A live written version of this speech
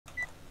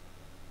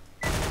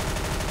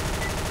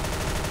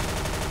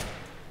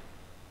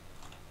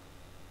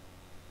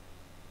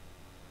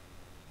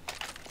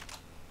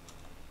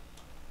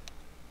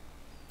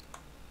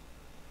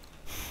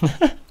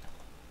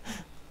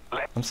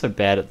I'm so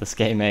bad at this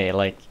game, eh?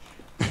 Like,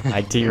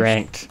 I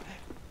deranked.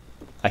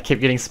 I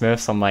kept getting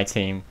Smurfs on my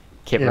team,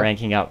 kept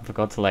ranking up,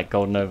 forgot to like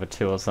Golden over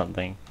 2 or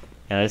something,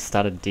 and I just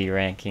started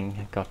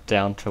deranking, got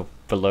down to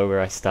below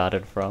where I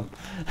started from.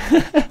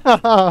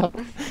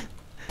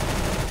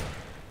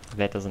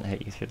 That doesn't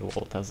hit you through the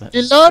wall, does it?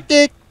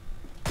 Reloading!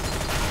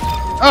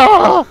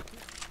 Oh!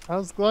 I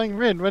was glowing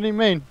red, what do you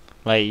mean?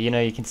 Like, you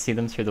know, you can see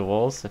them through the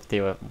walls if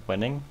they were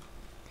winning.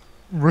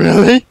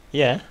 Really?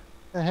 Yeah.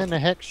 How the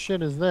heck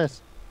shit is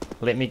this?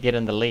 Let me get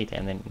in the lead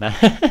and then...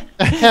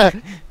 How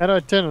do I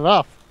turn it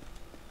off?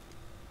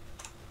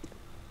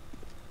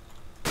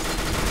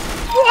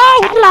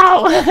 Whoa!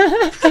 Hello!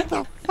 What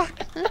the fuck?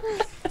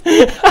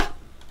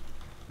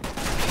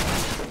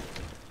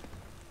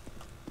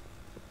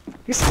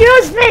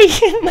 Excuse me!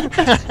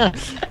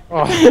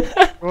 Oh,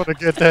 I want to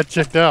get that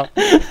checked out.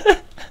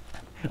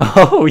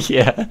 Oh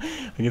yeah,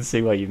 I can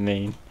see what you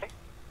mean.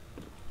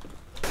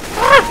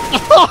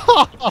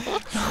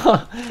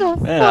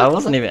 Man, I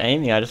wasn't even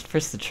aiming, I just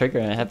pressed the trigger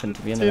and it happened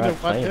to be in the right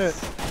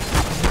place.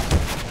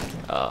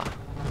 Oh.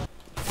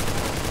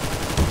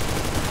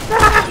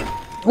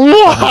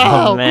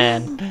 Wow! Oh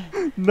man.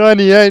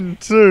 98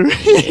 and 2.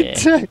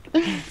 Yeah.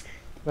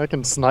 I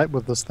can snipe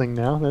with this thing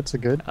now, that's a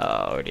good.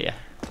 Oh dear.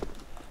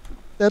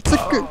 That's a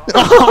good.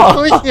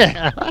 Oh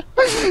yeah!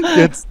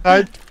 Get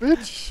sniped,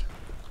 bitch!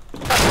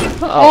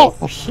 Oh,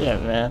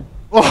 shit, man.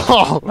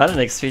 Oh! I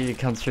didn't expect you to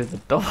come through the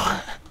door.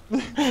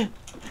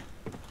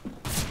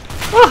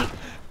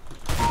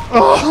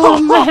 Oh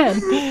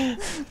man!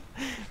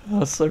 I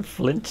was so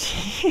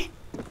flinchy.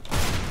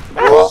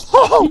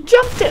 You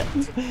jumped it!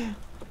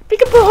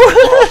 Peekaboo!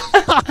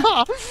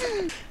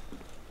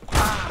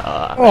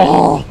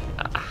 Oh!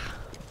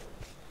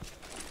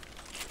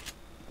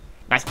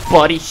 Nice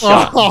body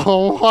shot!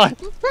 Oh, what?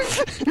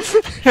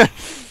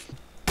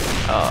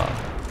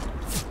 Oh.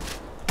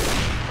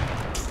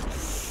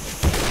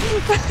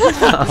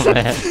 Oh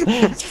man.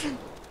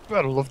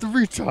 Battle of the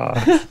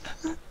retard.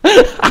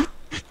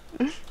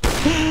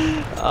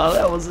 Oh,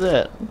 that was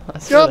it. I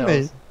swear Got that me.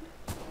 was...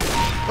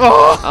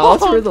 Oh! Oh,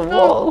 through the no.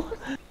 wall.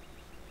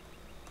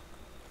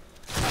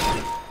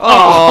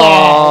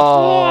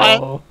 Oh!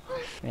 Oh!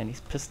 Man,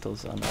 these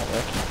pistols are not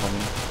working for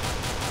me.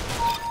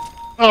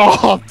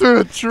 Oh, through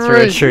a tree!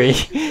 Through a tree.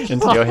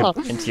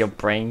 into your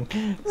brain.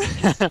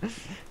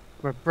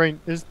 My brain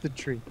is the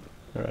tree.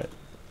 Alright.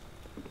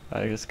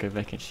 I'll just go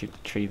back and shoot the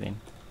tree then.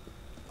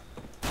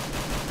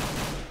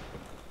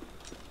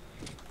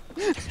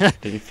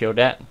 Did you feel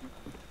that?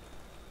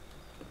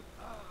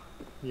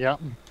 Yep.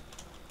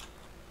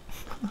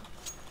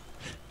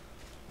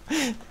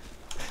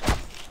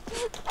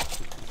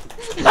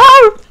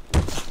 No!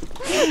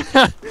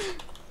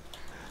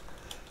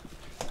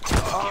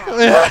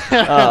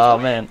 Oh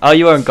man. Oh,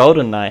 you were on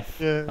golden knife.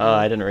 Yeah, Oh,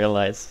 I didn't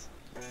realize.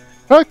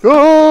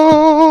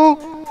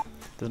 Go!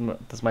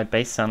 Does my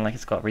bass sound like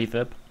it's got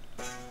reverb?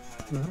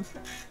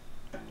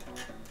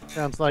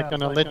 Sounds like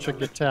an electric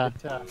guitar.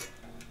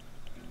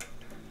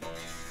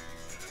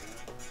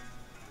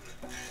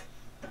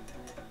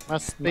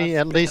 Must be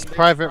at least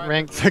private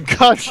rank for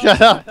God, shut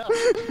up!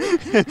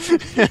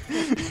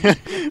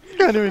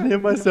 Can't even hear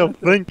myself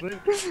think.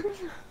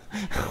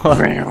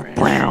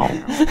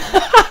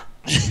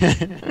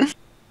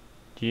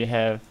 Do you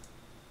have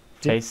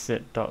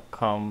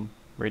Faceit.com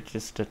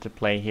registered to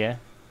play here?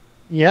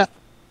 Yeah.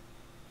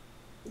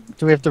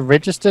 Do we have to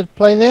register to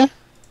play there?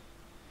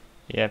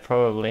 Yeah,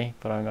 probably,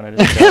 but I'm gonna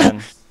just go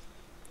in.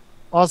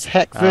 Oz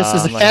hack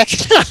versus my- hack.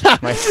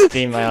 My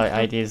Steam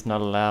ID is not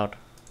allowed.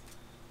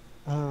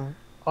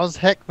 Oz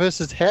hack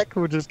versus hack.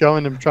 We'll just go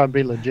in and try and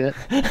be legit.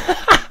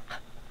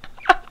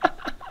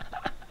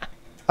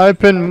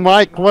 Open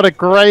mic. What a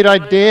great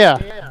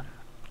idea.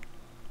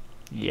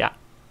 Yeah.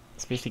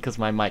 Especially because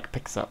my mic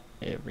picks up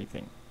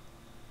everything.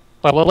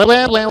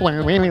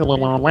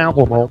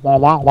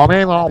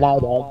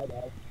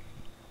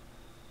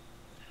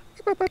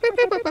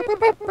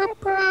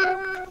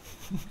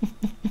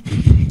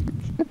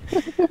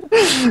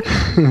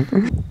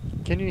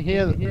 Can you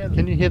hear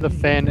the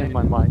fan in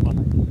my mic?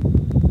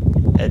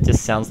 It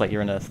just sounds like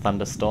you're in a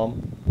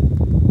thunderstorm.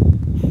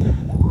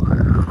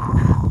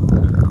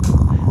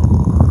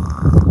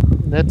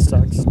 That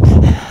sucks.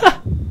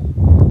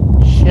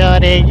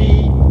 Shorty,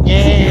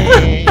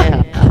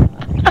 yeah,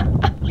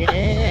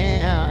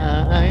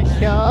 yeah,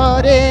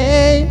 shorty,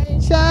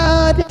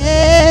 shorty.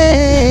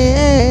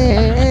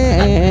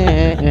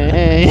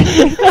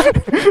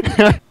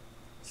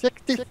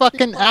 60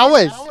 fucking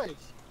hours.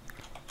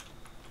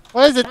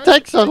 Why does it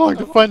take so long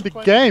to find the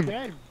game?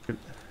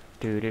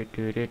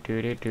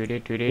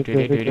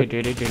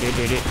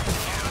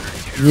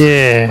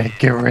 Yeah,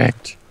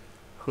 correct.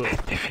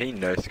 If he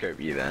no scope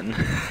you then.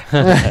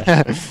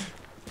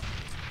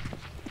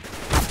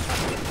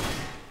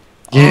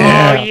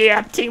 Yeah. Oh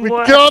yeah, We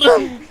teamwork! got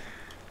him!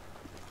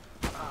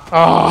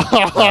 Oh,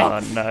 Oh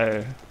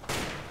no.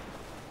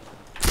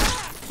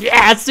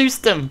 Yeah,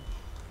 Zeused him!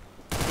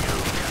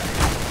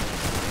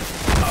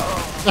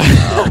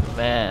 Oh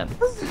man.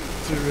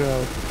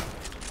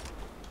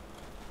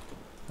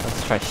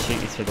 try to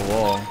shoot you through the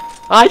wall.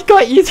 I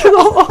got you through the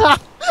wall!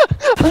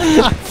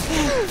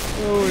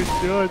 Oh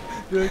my god,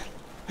 dude.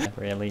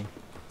 Really?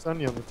 It's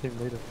only on the team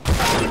leader.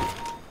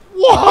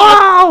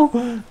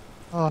 Wow!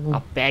 Oh,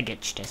 A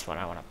baggage, that's what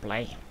I want to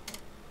play.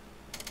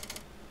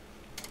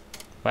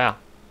 Wow.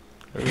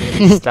 We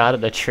really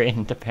started a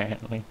trend,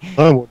 apparently.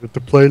 I wanted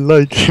to play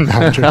like. No,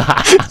 I'm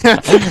joking.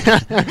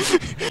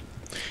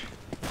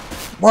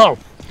 Whoa!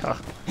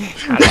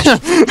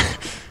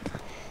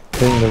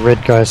 Being the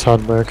red guy's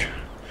hard work.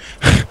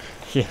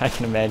 Yeah, I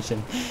can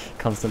imagine.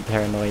 Constant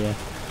paranoia.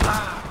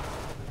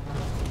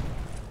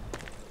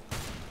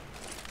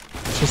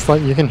 It's just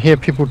like you can hear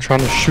people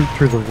trying to shoot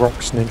through the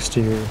rocks next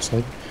to you. It's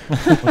like,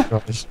 oh my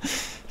gosh.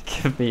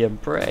 Give me a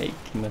break.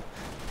 No.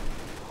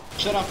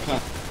 Shut up, cunt.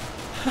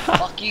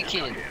 Fuck you,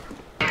 kid.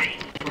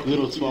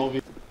 Little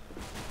 12.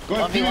 Go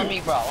 1v1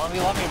 me, bro.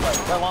 1v1 me, bro.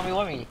 Bro,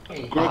 1v1 me.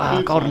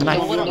 Ah, golden knife.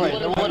 No water, bro.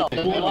 No water.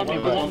 1v1 me,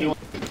 bro.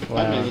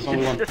 Wow. There's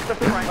only one. Bro,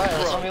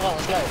 let's 1v1.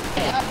 Let's go.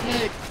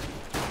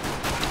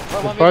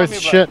 Bro, You're 1v1 both me, bro.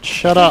 shit,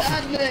 shut up.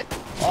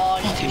 Oh,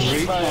 you too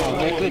shit, bro.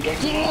 Get good,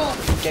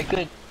 get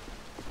good.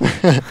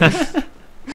 Get good.